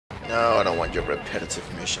No, I don't want your repetitive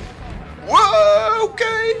mission. Whoa,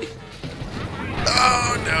 okay!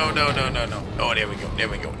 Oh, no, no, no, no, no. Oh, there we go, there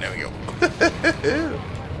we go, there we go.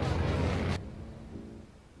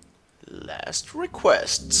 Last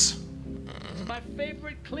requests. It's my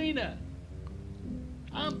favorite cleaner.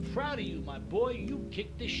 I'm proud of you, my boy. You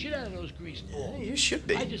kicked the shit out of those grease balls. Yeah, you should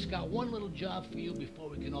be. I just got one little job for you before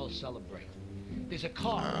we can all celebrate. There's a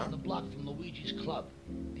car on the block from Luigi's club.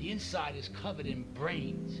 The inside is covered in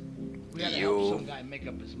brains. We gotta help some guy make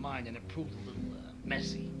up his mind, and it proved a little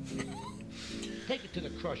messy. Take it to the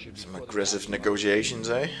crusher. Some aggressive negotiations,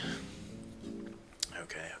 eh?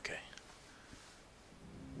 Okay, okay.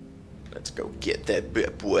 Let's go get that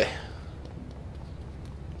bad boy.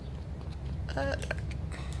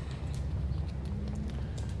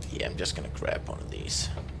 Yeah, I'm just gonna grab one of these.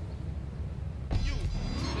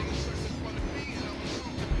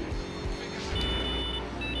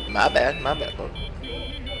 My bad, bro.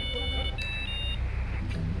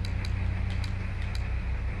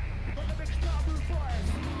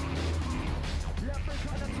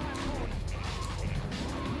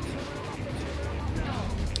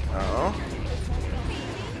 Oh.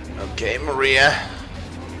 Okay, Maria.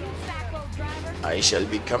 I shall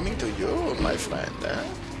be coming to you, my friend. Huh?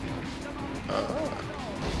 Oh.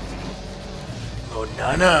 Oh,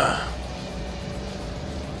 Nana.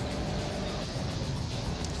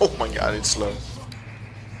 Oh my god, it's slow.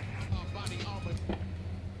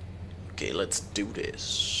 Okay, let's do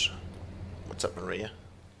this. What's up, Maria?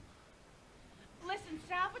 Listen,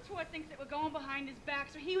 Salvatore thinks that we're going behind his back,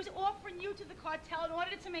 so he was offering you to the cartel in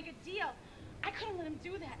order to make a deal. I couldn't let him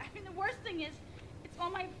do that. I mean, the worst thing is, it's all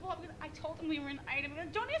my fault because I told him we were an item.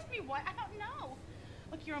 Don't ask me why. I don't know.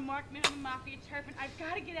 Look, you're a marked man of the mafia turf, and I've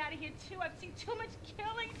got to get out of here, too. I've seen too much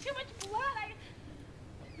killing, too much blood.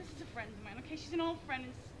 This is a friend of mine, okay? She's an old friend.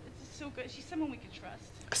 It's Asuka. She's someone we can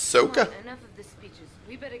trust. Ahsoka? Enough of the speeches.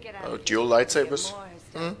 We better get out Oh, of here. dual lightsabers? More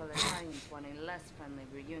hysterical Italians wanting less friendly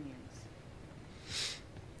reunions.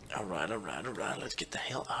 Alright. Let's get the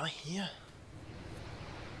hell out of here.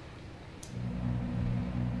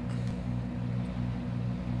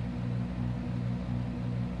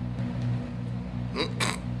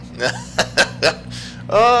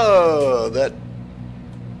 Oh, that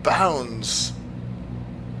bounce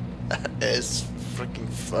is freaking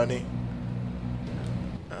funny.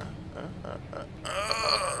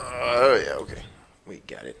 Oh yeah, okay, we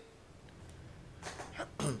got it.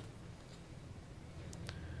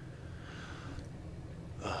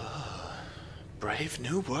 Brave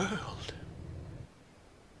new world.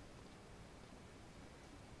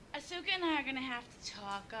 Asuka and I are gonna have to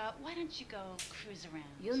talk. Why don't you go cruise around?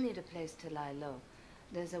 You'll need a place to lie low.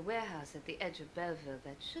 There's a warehouse at the edge of Belleville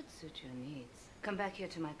that should suit your needs. Come back here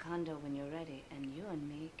to my condo when you're ready, and you and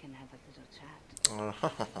me can have a little chat.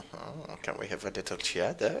 Can we have a little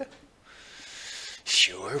chat, eh?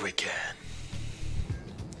 Sure we can.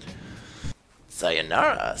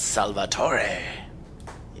 Sayonara, Salvatore.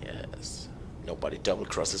 Yes. Nobody double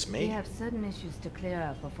crosses me. We have certain issues to clear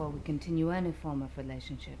up before we continue any form of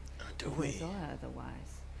relationship. Do we? Or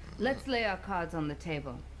otherwise. Let's lay our cards on the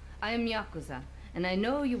table. I am Yakuza, and I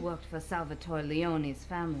know you worked for Salvatore Leone's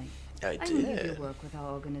family. I can give you work with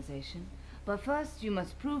our organization, but first you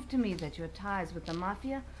must prove to me that your ties with the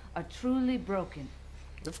mafia are truly broken.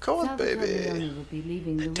 Of course, Salvatore baby. Leone will be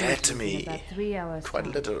leaving Dead to Luigi in me. about 3 hours. Quite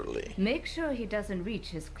time. literally. Make sure he doesn't reach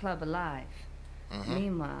his club alive.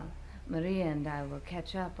 Meanwhile, Maria and I will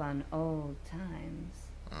catch up on old times.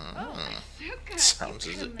 Oh, Asuka. Sounds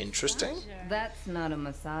You're a interesting. massager. That's not a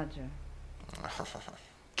massager.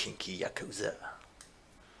 Kinky Yakuza.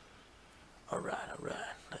 Alright.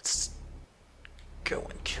 Let's go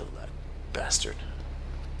and kill that bastard.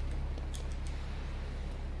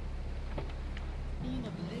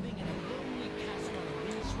 Of living in a lonely castle on a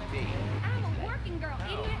windswept hill. I'm a working girl,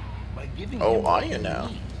 idiot. By giving Oh, him are what you he now?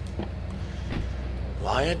 needs.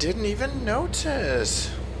 Why, I didn't even notice.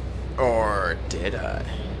 Or did I?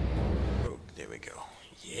 Oh, there we go.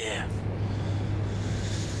 Yeah.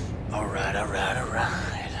 Alright.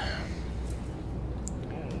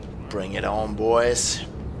 Bring it on, boys.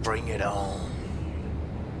 Bring it on.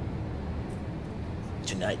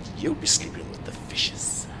 Tonight, you'll be sleeping with the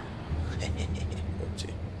fishes.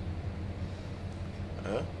 Oopsie.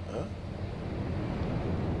 Okay.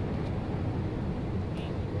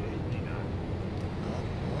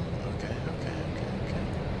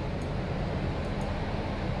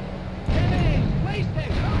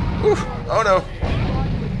 Oof. Oh no.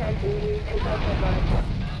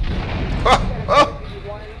 Oh.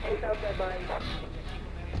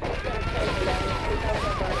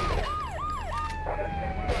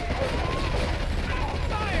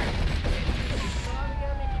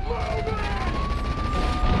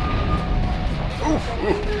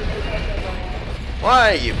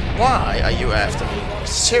 Why are you after me?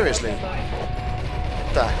 Seriously.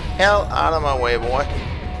 Get the hell out of my way, boy.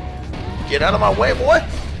 Get out of my way, boy.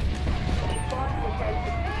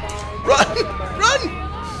 Run! Run!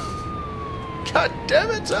 God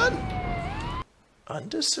damn it, son.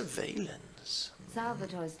 Under surveillance.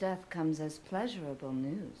 Salvatore's death comes as pleasurable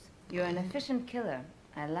news. You're an efficient killer.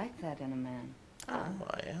 I like that in a man. Oh,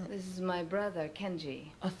 I am. This is my brother,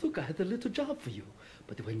 Kenji. Asuka has a little job for you.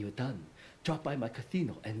 But when you're done, drop by my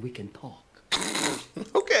casino and we can talk.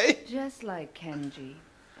 Okay. Just like Kenji.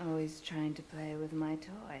 Always trying to play with my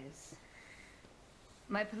toys.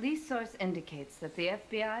 My police source indicates that the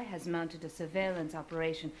FBI has mounted a surveillance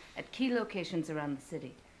operation at key locations around the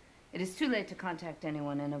city. It is too late to contact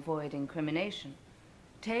anyone and avoid incrimination.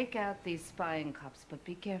 Take out these spying cops, but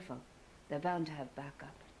be careful. They're bound to have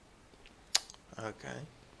backup. Okay.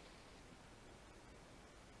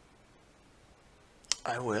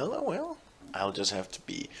 I will. I'll just have to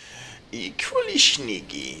be equally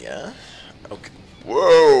sneaky, yeah? Okay.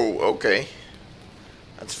 Whoa, okay.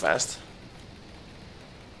 That's fast.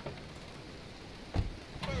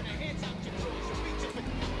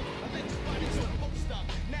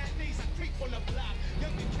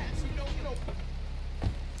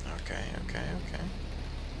 Okay.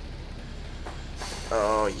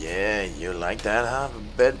 Oh yeah, you like that, huh?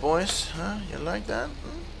 Bad boys, huh? You like that?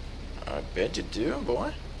 I bet you do,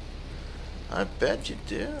 boy. I bet you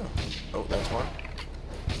do. Oh, that's one.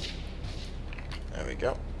 There we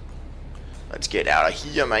go. Let's get out of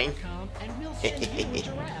here, man.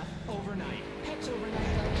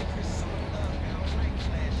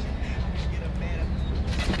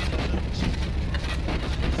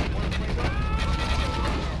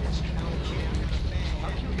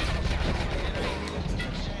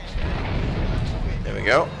 There we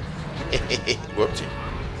go. Whoopsie.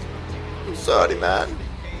 I'm sorry, man.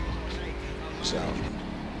 So,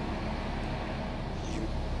 you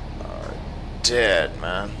are dead,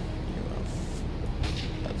 man. You are.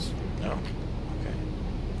 That's no.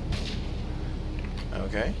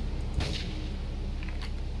 Okay. Okay.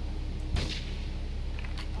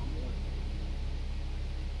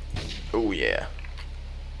 Oh yeah.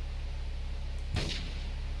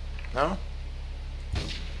 No.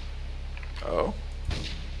 Oh.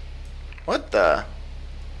 What the?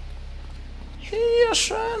 Here,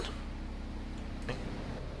 son.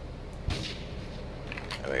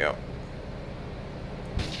 There we go.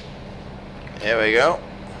 There we go.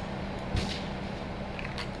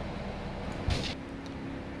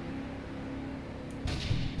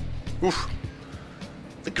 Oof.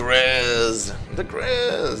 The Grizz. The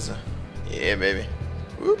Grizz. Yeah, baby.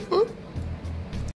 Whoop, whoop.